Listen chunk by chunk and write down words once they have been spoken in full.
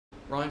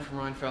Ryan from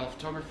Ryan Fowler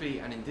Photography,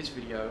 and in this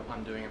video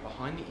I'm doing a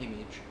behind the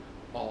image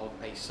of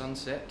a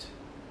sunset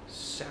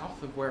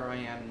south of where I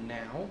am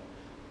now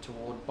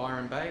toward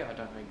Byron Bay. I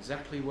don't know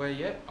exactly where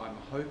yet. I'm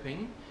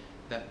hoping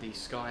that the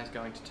sky is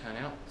going to turn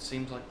out. It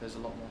seems like there's a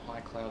lot more high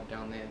cloud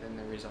down there than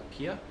there is up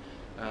here.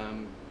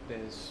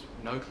 There's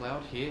no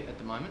cloud here at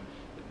the moment,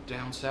 but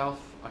down south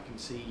I can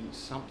see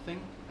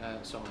something,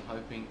 so I'm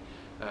hoping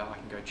I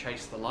can go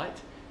chase the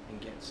light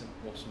and get some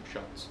awesome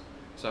shots.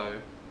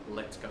 So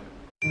let's go.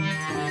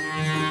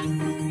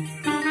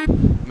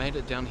 Made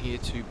it down here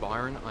to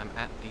Byron. I'm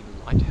at the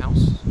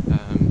lighthouse.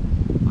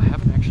 I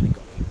haven't actually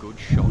got a good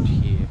shot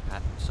here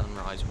at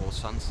sunrise or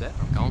sunset.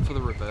 I'm going for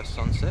the reverse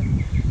sunset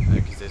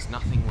because there's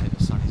nothing where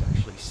the sun is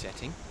actually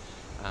setting.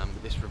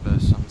 But this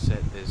reverse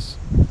sunset, there's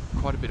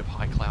quite a bit of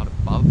high cloud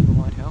above the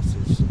lighthouse.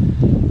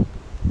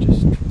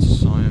 There's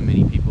just so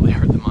many people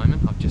there at the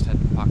moment. I've just had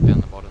to park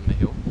down the bottom of the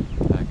hill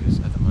because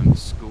at the moment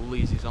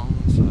schoolies is on,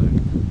 so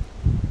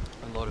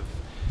a lot of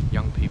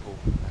young people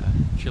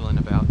chilling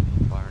about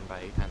in Byron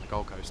Bay and the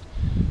Gold Coast.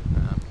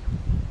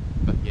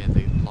 But yeah,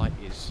 the light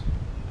is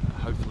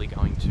hopefully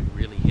going to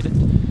really hit it,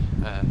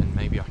 and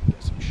maybe I can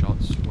get some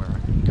shots where I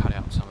can cut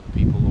out some of the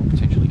people or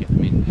potentially get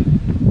them in.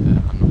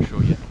 I'm not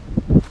sure yet.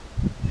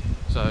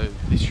 So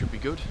this should be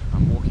good.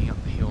 I'm walking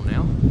up the hill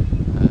now,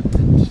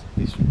 and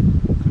this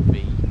could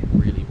be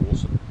really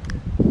awesome.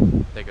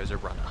 There goes a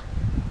runner.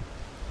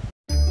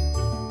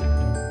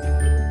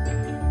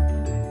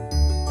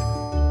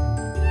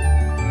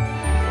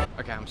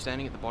 Okay, I'm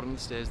standing at the bottom of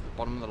the stairs, at the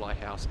bottom of the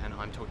lighthouse, and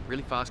I'm talking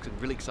really fast because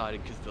I'm really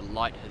excited because the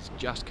light has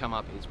just come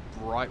up. It's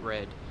bright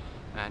red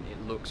and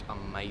it looks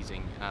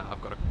amazing. I've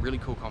got a really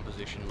cool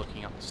composition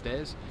looking up the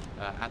stairs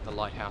at the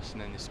lighthouse, and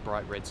then this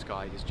bright red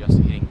sky is just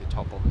hitting the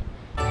top of it.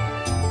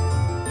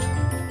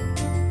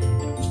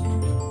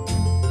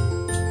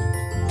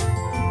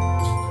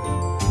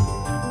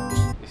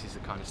 This is the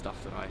kind of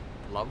stuff that I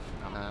love,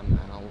 and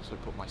I'll also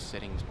put my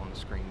settings on the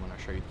screen when I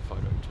show you the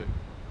photo too.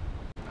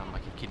 I'm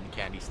like a kid in a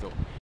candy store.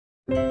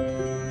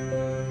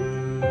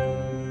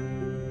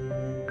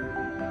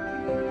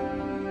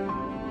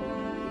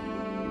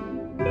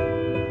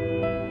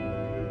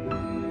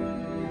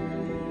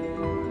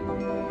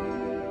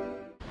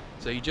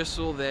 So you just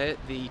saw there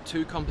the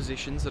two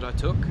compositions that I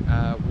took,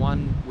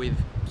 one with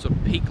sort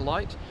of peak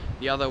light,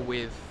 the other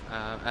with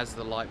as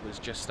the light was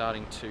just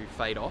starting to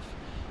fade off,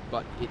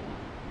 but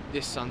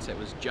this sunset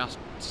was just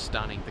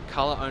stunning. The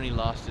colour only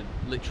lasted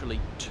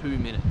literally 2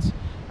 minutes,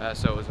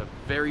 so it was a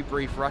very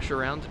brief rush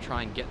around to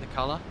try and get the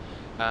colour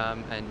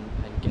and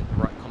get the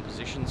right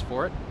compositions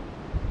for it.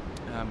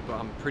 But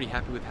I'm pretty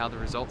happy with how the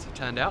results have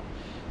turned out.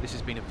 This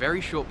has been a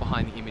very short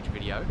behind the image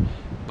video,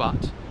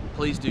 but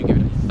please do give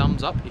it a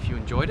thumbs up if you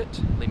enjoyed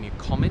it. Leave me a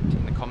comment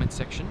in the comment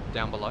section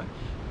down below.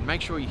 And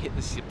make sure you hit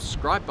the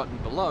subscribe button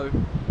below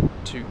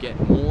to get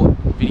more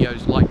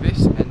videos like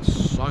this and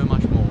so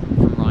much more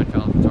from Ryan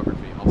Fowler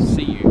Photography. I'll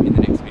see you in the